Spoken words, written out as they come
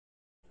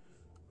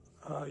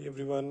Hi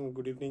everyone,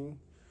 good evening.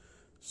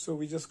 So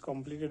we just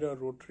completed a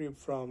road trip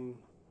from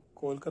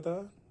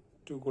Kolkata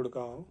to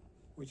Gurgaon,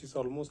 which is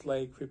almost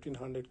like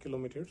 1500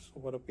 kilometers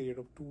over a period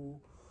of 2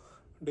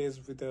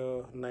 days with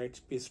a night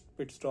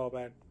pit stop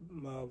at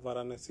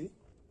Varanasi.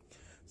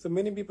 So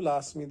many people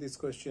ask me this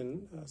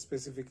question,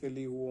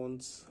 specifically who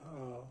owns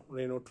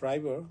Renault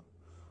Triber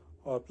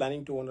or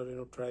planning to own a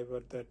Renault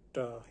Triber, that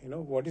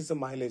what is the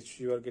mileage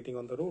you are getting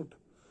on the road.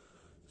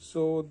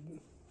 So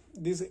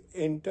this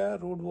entire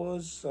road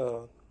was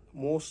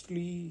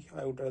mostly,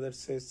 I would rather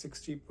say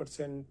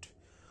 60%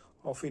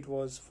 of it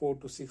was 4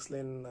 to 6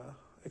 lane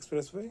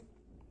expressway,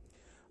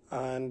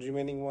 and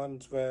remaining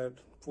ones were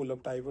full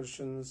of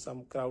diversions,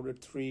 some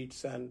crowded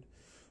streets, and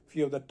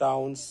few of the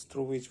towns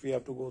through which we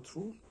have to go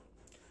through.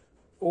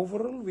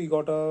 Overall, we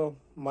got a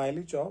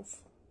mileage of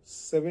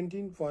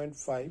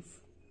 17.5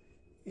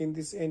 in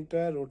this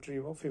entire road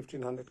trip of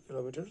 1500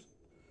 kilometers.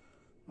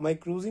 My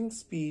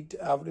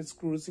average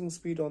cruising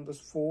speed on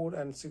those 4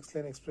 and 6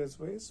 lane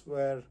expressways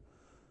were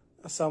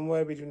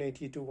somewhere between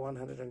 80 to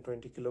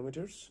 120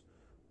 kilometers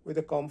with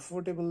a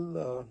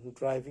comfortable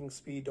driving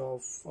speed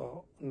of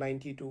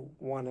 90 to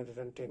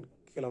 110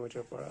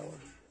 kilometer per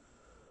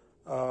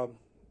hour.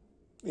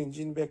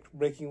 Engine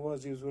braking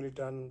was usually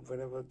done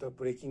whenever the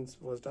braking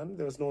was done.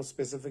 There was no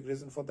specific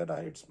reason for that.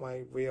 It's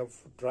my way of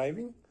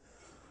driving.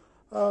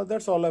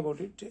 That's all about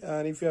it.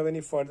 And if you have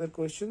any further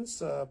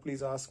questions,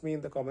 please ask me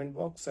in the comment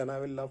box, and I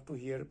will love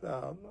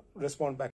to respond back.